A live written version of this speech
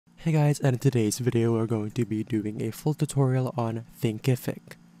Hey guys, and in today's video we're going to be doing a full tutorial on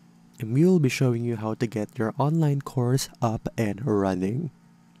Thinkific. And we will be showing you how to get your online course up and running.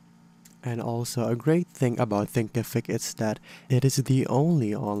 And also a great thing about Thinkific is that it is the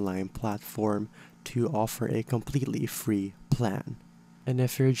only online platform to offer a completely free plan. And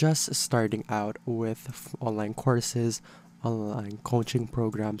if you're just starting out with online courses, online coaching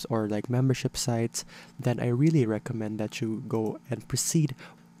programs, or like membership sites, then I really recommend that you go and proceed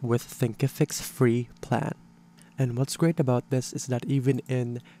with Thinkific's free plan. And what's great about this is that even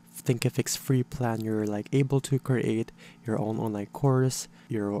in Thinkific's free plan, you're like able to create your own online course,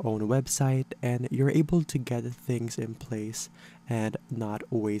 your own website, and you're able to get things in place and not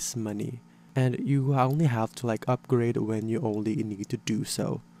waste money. And you only have to like upgrade when you only need to do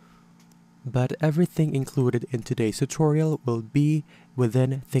so. But everything included in today's tutorial will be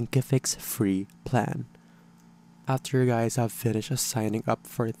within Thinkific's free plan. After you guys have finished signing up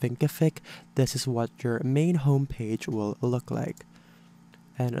for Thinkific, this is what your main homepage will look like.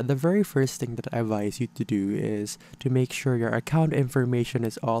 And the very first thing that I advise you to do is to make sure your account information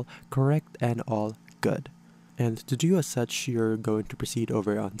is all correct and all good. And to do as such, you're going to proceed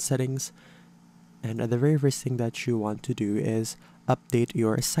over on settings. And the very first thing that you want to do is update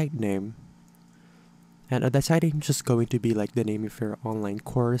your site name. And the site name is just going to be like the name of your online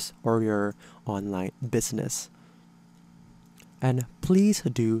course or your online business. And please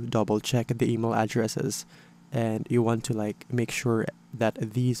do double check the email addresses, and you want to like make sure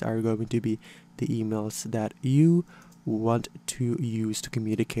that these are going to be the emails that you want to use to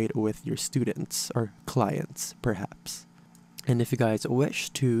communicate with your students or clients perhaps. And if you guys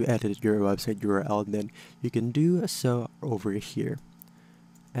wish to edit your website URL, then you can do so over here.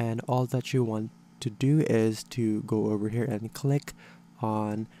 And all that you want to do is to go over here and click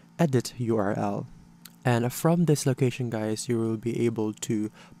on edit URL. And from this location, guys, you will be able to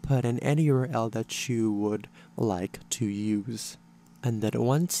put in any URL that you would like to use. And then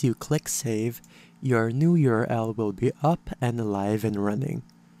once you click save, your new URL will be up and live and running.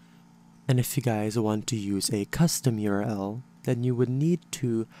 And if you guys want to use a custom URL, then you would need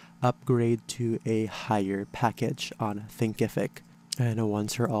to upgrade to a higher package on Thinkific. And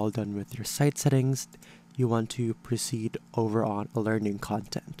once you're all done with your site settings, you want to proceed over on learning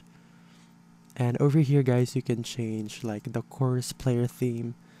content. And over here, guys, you can change like the course player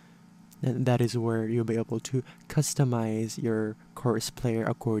theme, and that is where you'll be able to customize your course player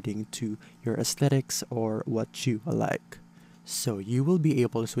according to your aesthetics or what you like. So you will be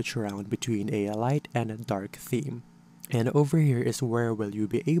able to switch around between a light and a dark theme. And over here is where will you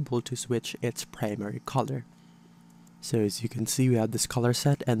be able to switch its primary color. So as you can see, we have this color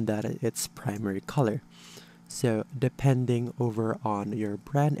set and that is its primary color. So depending over on your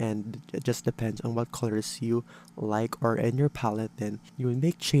brand, and it just depends on what colors you like or in your palette, then you will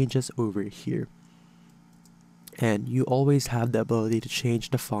make changes over here. And you always have the ability to change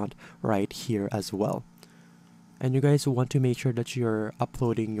the font right here as well. And you guys want to make sure that you're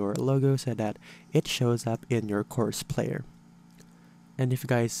uploading your logo so that it shows up in your course player. And if you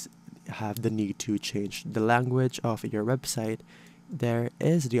guys have the need to change the language of your website, there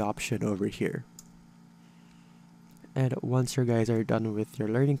is the option over here. And once you guys are done with your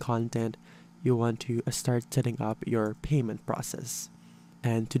learning content, you want to start setting up your payment process.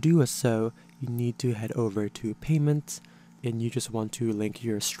 And to do so, you need to head over to payments, and you just want to link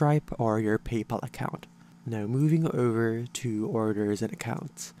your Stripe or your PayPal account. Now moving over to orders and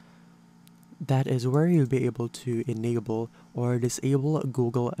accounts. That is where you'll be able to enable or disable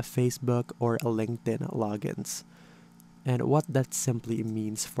Google, Facebook, or LinkedIn logins. And what that simply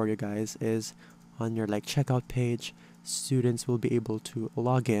means for you guys is on your like checkout page, students will be able to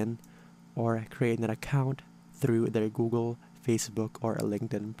log in or create an account through their Google, Facebook, or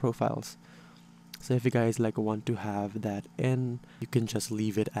LinkedIn profiles. So if you guys like want to have that in, you can just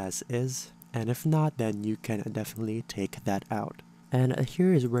leave it as is. And if not, then you can definitely take that out. And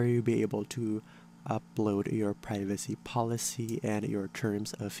here is where you'll be able to upload your privacy policy and your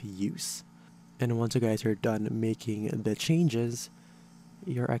terms of use. And once you guys are done making the changes,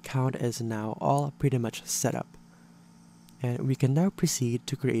 your account is now all pretty much set up. And we can now proceed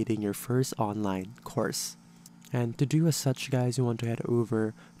to creating your first online course. And to do as such, guys, you want to head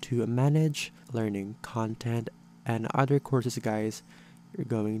over to manage learning content and other courses, guys. You're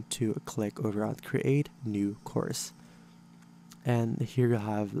going to click over on create new course. And here you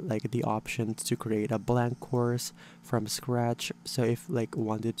have like the options to create a blank course from scratch. So if like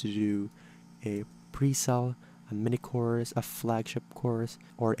wanted to do a pre-sale, a mini course, a flagship course,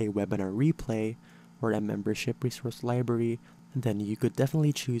 or a webinar replay, or a membership resource library, then you could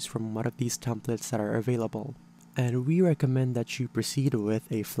definitely choose from one of these templates that are available. And we recommend that you proceed with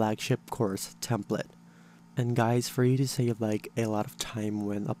a flagship course template. And guys, for you to save like a lot of time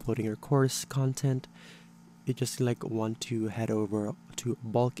when uploading your course content, you just like want to head over to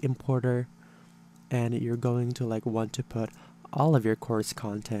bulk importer, and you're going to like want to put all of your course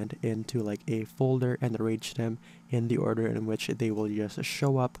content into like a folder and arrange them in the order in which they will just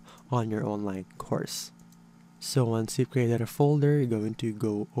show up on your online course. So once you've created a folder, you're going to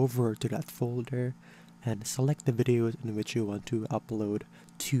go over to that folder and select the videos in which you want to upload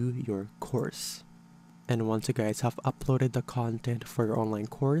to your course. And once you guys have uploaded the content for your online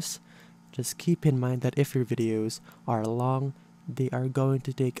course, just keep in mind that if your videos are long, they are going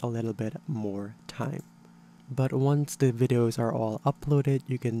to take a little bit more time. But once the videos are all uploaded,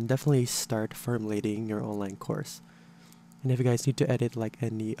 you can definitely start formulating your online course. And if you guys need to edit like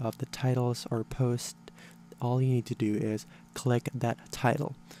any of the titles or posts, all you need to do is click that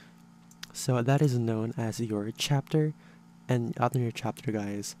title. So that is known as your chapter, and on your chapter,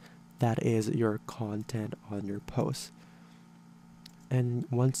 guys, that is your content on your post. And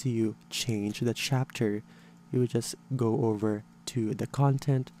once you change the chapter, you just go over to the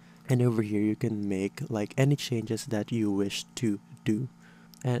content, and over here you can make like any changes that you wish to do.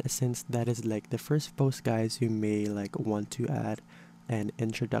 And since that is like the first post, guys, you may like want to add an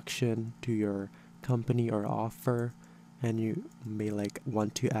introduction to your company or offer, and you may like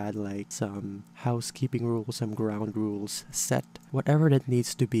want to add like some housekeeping rules, some ground rules set, whatever that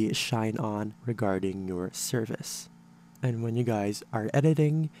needs to be shine on regarding your service. And when you guys are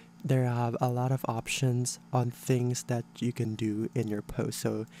editing, there have a lot of options on things that you can do in your post.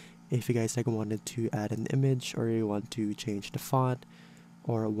 So if you guys like wanted to add an image, or you want to change the font,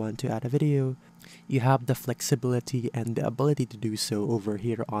 or want to add a video, you have the flexibility and the ability to do so over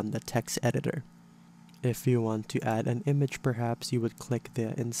here on the text editor. If you want to add an image, perhaps you would click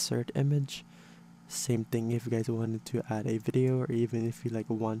the insert image. Same thing if you guys wanted to add a video, or even if you like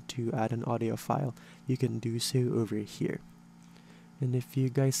want to add an audio file, you can do so over here. And if you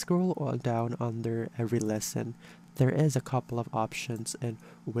guys scroll all down under every lesson, there is a couple of options in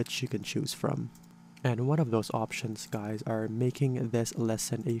which you can choose from. And one of those options, guys, are making this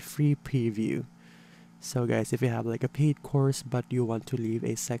lesson a free preview. So guys, if you have like a paid course but you want to leave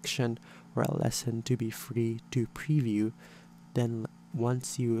a section or a lesson to be free to preview, then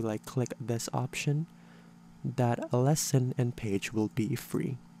once you like click this option, that lesson and page will be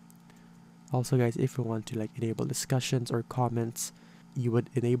free. Also guys, if you want to like enable discussions or comments, you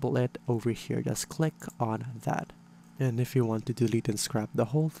would enable it over here. Just click on that. And if you want to delete and scrap the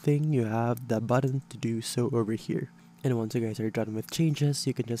whole thing, you have the button to do so over here. And once you guys are done with changes,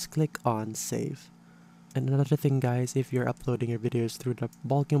 you can just click on save. And another thing, guys, if you're uploading your videos through the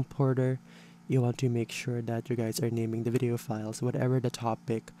bulk importer, you want to make sure that you guys are naming the video files whatever the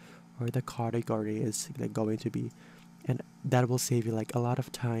topic or the category is like going to be. And that will save you like a lot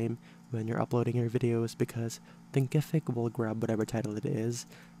of time when you're uploading your videos, because Thinkific will grab whatever title it is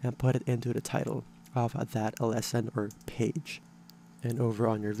and put it into the title of that lesson or page. And over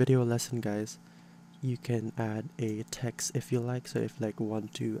on your video lesson, guys, you can add a text if you like. So if like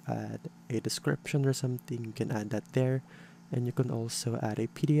want to add a description or something, you can add that there. And you can also add a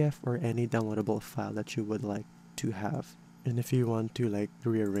PDF or any downloadable file that you would like to have. And if you want to like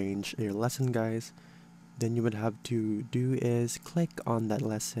rearrange your lesson, guys, then you would have to do is click on that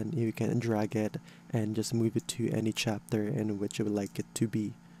lesson. You can drag it and just move it to any chapter in which you would like it to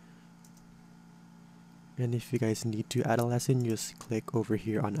be. And if you guys need to add a lesson, just click over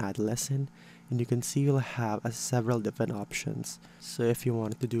here on add lesson, and you can see you'll have several different options. So if you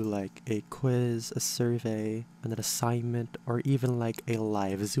wanted to do like a quiz, a survey, an assignment, or even like a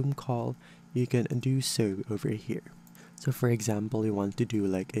live Zoom call, you can do so over here. So for example, you want to do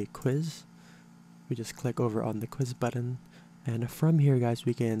like a quiz, we just click over on the quiz button, and from here, guys,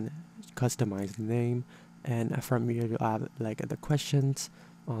 we can customize the name, and from here you have like the questions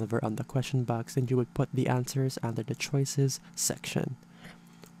over on the question box, and you would put the answers under the choices section.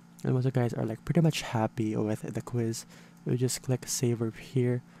 And once you guys are like pretty much happy with the quiz, you just click save over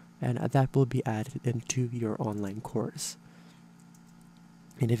here, and that will be added into your online course.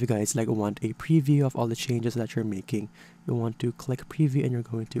 And if you guys like want a preview of all the changes that you're making, you want to click preview, and you're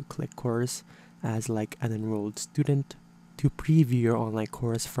going to click course as like an enrolled student to preview your online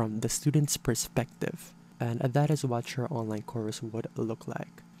course from the student's perspective. And that is what your online course would look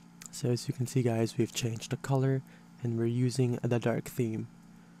like. So as you can see, guys, we've changed the color and we're using the dark theme.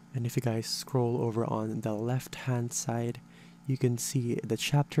 And if you guys scroll over on the left hand side, you can see the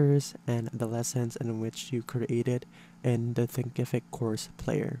chapters and the lessons in which you created in the Thinkific course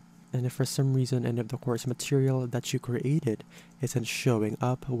player. And if for some reason any of the course material that you created isn't showing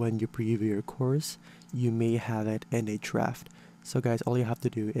up when you preview your course, you may have it in a draft. So guys, all you have to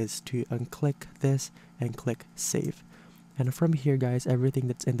do is to unclick this and click save. And from here guys, everything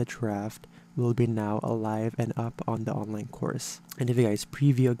that's in the draft will be now alive and up on the online course. And if you guys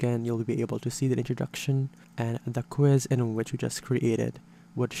preview again, you'll be able to see the introduction, and the quiz in which we just created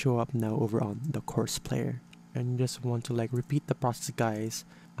would show up now over on the course player. And you just want to repeat the process guys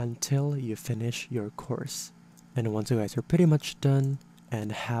until you finish your course. And once you guys are pretty much done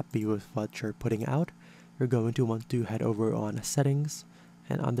and happy with what you're putting out, you're going to want to head over on settings,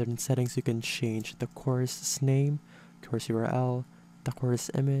 and under settings you can change the course's name, course URL, the course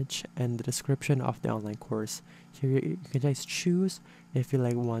image, and the description of the online course. Here you can just choose if you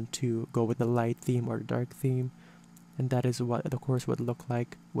want to go with the light theme or the dark theme, and that is what the course would look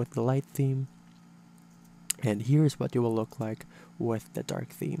like with the light theme, and here's what it will look like with the dark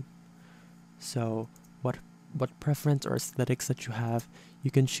theme. So what preference or aesthetics that you have,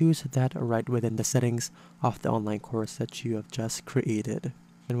 you can choose that right within the settings of the online course that you have just created.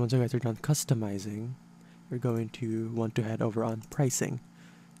 And once you guys are done customizing, you're going to want to head over on pricing,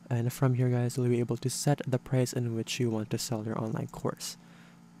 and from here guys you'll be able to set the price in which you want to sell your online course.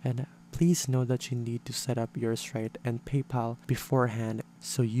 And please know that you need to set up your Stripe and PayPal beforehand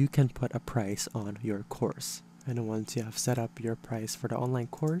so you can put a price on your course. And once you have set up your price for the online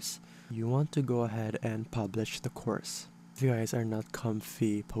course, you want to go ahead and publish the course. If you guys are not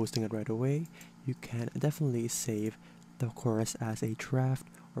comfy posting it right away, you can definitely save the course as a draft,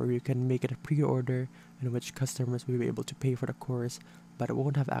 or you can make it a pre-order in which customers will be able to pay for the course but it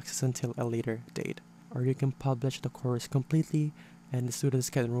won't have access until a later date. Or you can publish the course completely and the students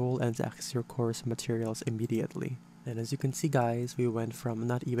can enroll and access your course materials immediately. And as you can see guys, we went from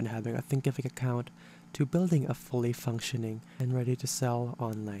not even having a Thinkific account to building a fully functioning and ready to sell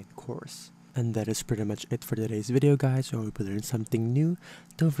online course. And that is pretty much it for today's video guys. I hope you learned something new.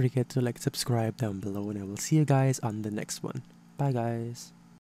 Don't forget to subscribe down below, and I will see you guys on the next one. Bye guys.